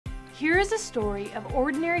Here is a story of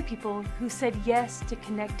ordinary people who said yes to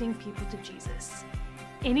connecting people to Jesus.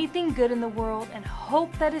 Anything good in the world and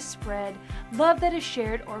hope that is spread, love that is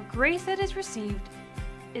shared, or grace that is received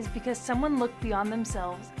is because someone looked beyond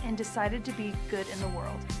themselves and decided to be good in the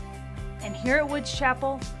world. And here at Woods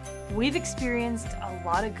Chapel, we've experienced a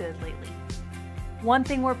lot of good lately. One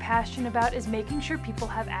thing we're passionate about is making sure people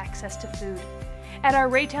have access to food. At our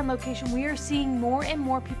Raytown location, we are seeing more and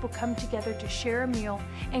more people come together to share a meal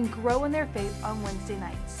and grow in their faith on Wednesday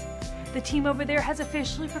nights. The team over there has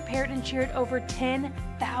officially prepared and shared over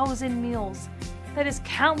 10,000 meals. That is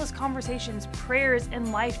countless conversations, prayers,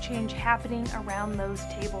 and life change happening around those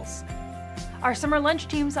tables. Our summer lunch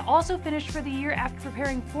teams also finished for the year after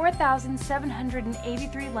preparing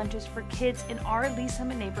 4,783 lunches for kids in our Lee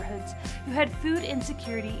Summit neighborhoods who had food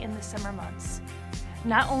insecurity in the summer months.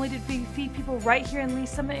 Not only did we feed people right here in Lee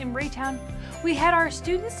Summit and Raytown, we had our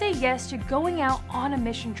students say yes to going out on a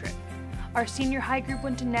mission trip. Our senior high group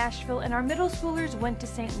went to Nashville and our middle schoolers went to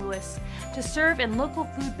St. Louis to serve in local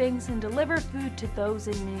food banks and deliver food to those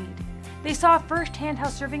in need. They saw firsthand how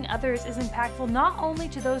serving others is impactful not only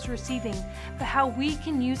to those receiving, but how we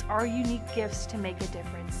can use our unique gifts to make a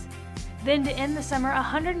difference. Then to end the summer,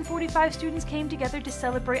 145 students came together to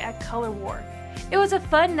celebrate at Color War. It was a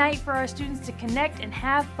fun night for our students to connect and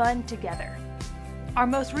have fun together. Our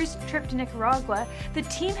most recent trip to Nicaragua, the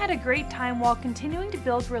team had a great time while continuing to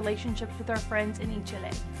build relationships with our friends in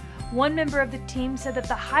Chile. One member of the team said that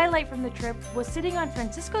the highlight from the trip was sitting on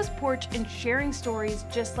Francisco's porch and sharing stories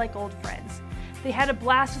just like old friends. They had a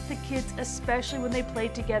blast with the kids, especially when they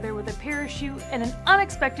played together with a parachute and an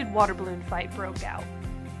unexpected water balloon fight broke out.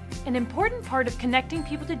 An important part of connecting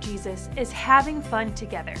people to Jesus is having fun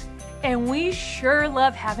together. And we sure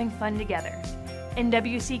love having fun together. In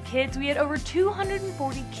WC Kids, we had over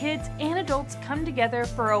 240 kids and adults come together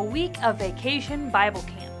for a week of vacation Bible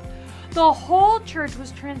camp. The whole church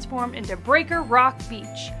was transformed into Breaker Rock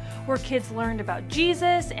Beach, where kids learned about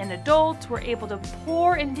Jesus and adults were able to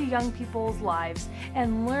pour into young people's lives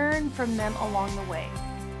and learn from them along the way.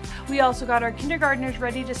 We also got our kindergartners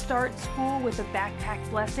ready to start school with a backpack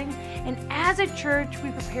blessing, and as a church,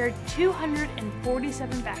 we prepared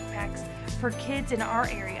 247 backpacks for kids in our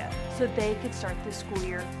area so they could start the school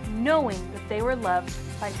year knowing that they were loved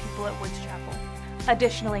by people at Woods Chapel.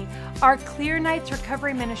 Additionally, our Clear Nights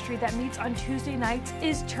Recovery Ministry that meets on Tuesday nights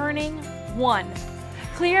is turning 1.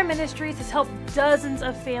 Clear Ministries has helped dozens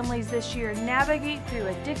of families this year navigate through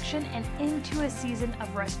addiction and into a season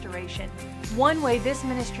of restoration. One way this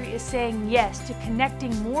ministry is saying yes to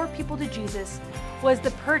connecting more people to Jesus was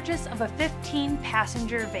the purchase of a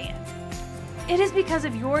 15-passenger van. It is because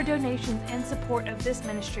of your donations and support of this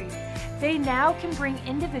ministry, they now can bring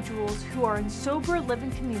individuals who are in sober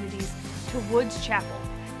living communities to Woods Chapel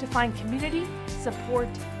to find community, support,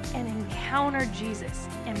 and encounter Jesus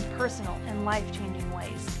in personal and life-changing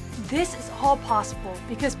ways. This is all possible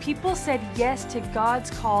because people said yes to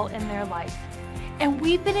God's call in their life. And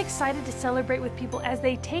we've been excited to celebrate with people as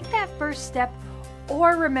they take that first step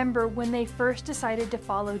or remember when they first decided to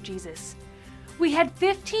follow Jesus. We had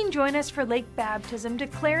 15 join us for Lake Baptism,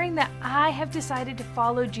 declaring that I have decided to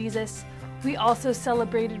follow Jesus. We also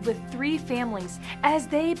celebrated with 3 families as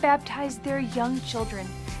they baptized their young children,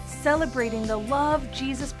 celebrating the love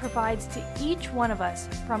Jesus provides to each one of us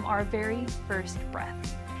from our very first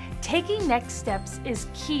breath. Taking next steps is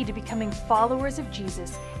key to becoming followers of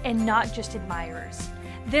Jesus and not just admirers.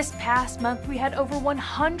 This past month, we had over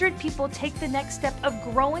 100 people take the next step of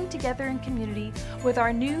growing together in community with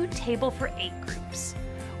our new Table for 8 groups.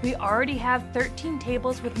 We already have 13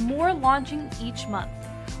 tables with more launching each month.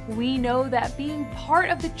 We know that being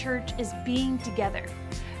part of the church is being together.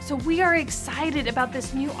 So we are excited about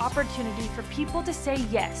this new opportunity for people to say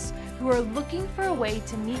yes, who are looking for a way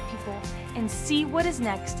to meet people and see what is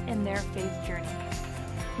next in their faith journey.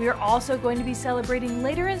 We are also going to be celebrating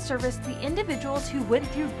later in service the individuals who went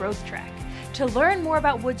through Growth Track to learn more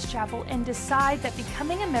about Woods Chapel and decide that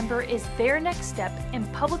becoming a member is their next step in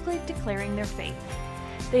publicly declaring their faith.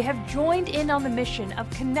 They have joined in on the mission of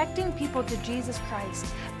connecting people to Jesus Christ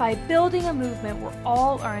by building a movement where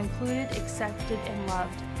all are included, accepted, and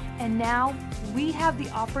loved. And now we have the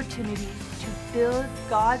opportunity to build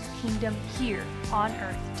God's kingdom here on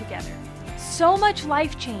earth together. So much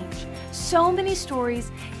life change, so many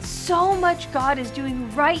stories, so much God is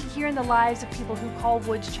doing right here in the lives of people who call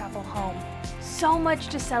Woods Chapel home. So much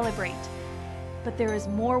to celebrate. But there is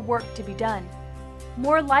more work to be done.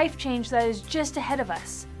 More life change that is just ahead of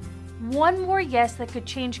us. One more yes that could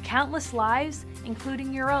change countless lives,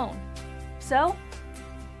 including your own. So,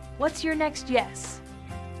 what's your next yes?